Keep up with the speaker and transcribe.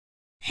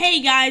Hey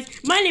guys,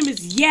 my name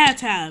is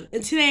Yatab,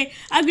 and today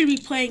I'm going to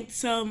be playing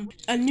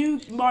a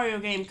new Mario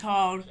game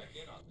called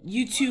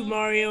YouTube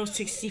Mario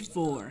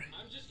 64.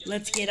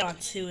 Let's get on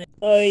to it.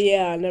 Oh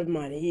yeah, never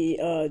mind. He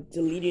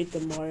deleted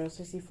the Mario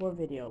 64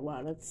 video.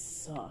 Wow, that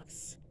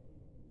sucks.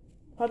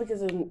 Probably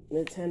because of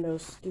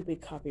Nintendo's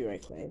stupid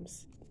copyright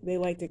claims. They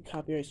like to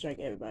copyright strike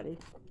everybody.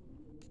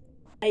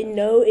 I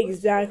know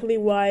exactly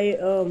why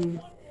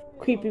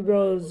Creepy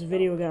Bro's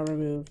video got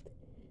removed.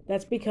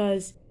 That's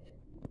because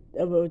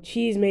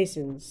Cheese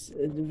Mason's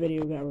the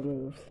video got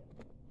removed.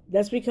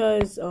 That's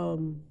because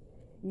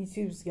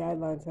YouTube's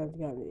guidelines have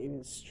gotten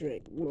even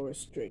more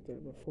strict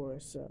than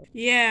before. So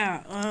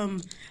yeah,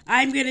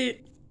 I'm gonna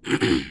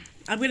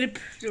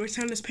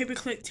return this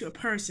paperclip to a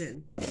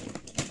person.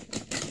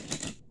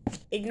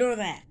 Ignore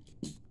that.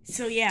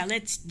 So yeah,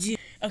 let's do.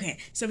 Okay,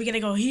 so we're gonna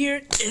go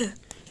here.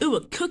 Ooh,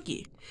 a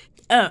cookie.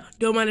 Oh,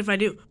 don't mind if I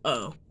do.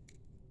 Oh,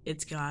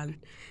 it's gone.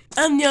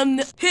 Yum.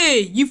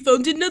 Hey, you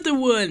found another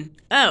one.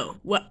 Oh,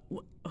 what?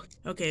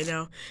 Okay,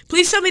 no.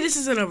 Please tell me this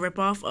isn't a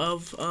ripoff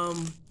of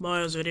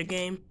Mario's video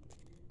game.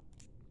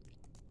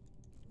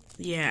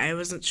 Yeah, I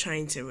wasn't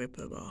trying to rip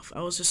him off.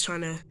 I was just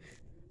trying to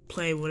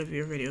play one of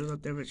your videos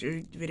up there, but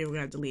your video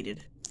got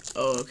deleted.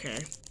 Oh,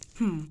 okay.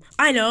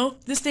 I know.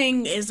 This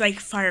thing is like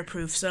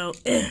fireproof, so.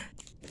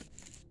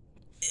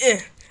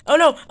 Oh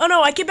no!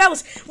 I can't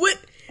balance. What?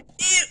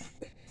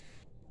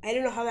 I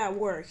don't know how that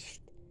works.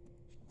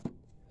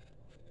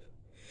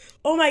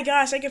 Oh my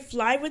gosh, I can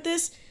fly with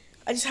this?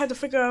 I just have to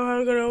figure out how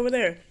to go over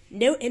there.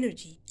 No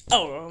energy.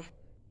 Oh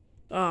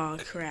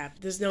crap.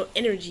 There's no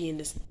energy in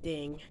this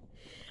thing.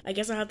 I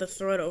guess I'll have to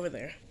throw it over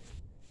there.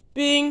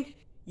 Bing!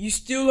 You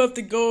still have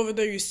to go over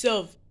there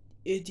yourself,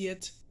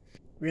 idiot.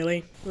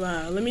 Really?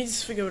 Let me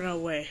just figure it out a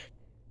way.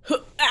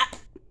 Let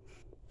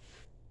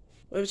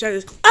me try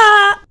this.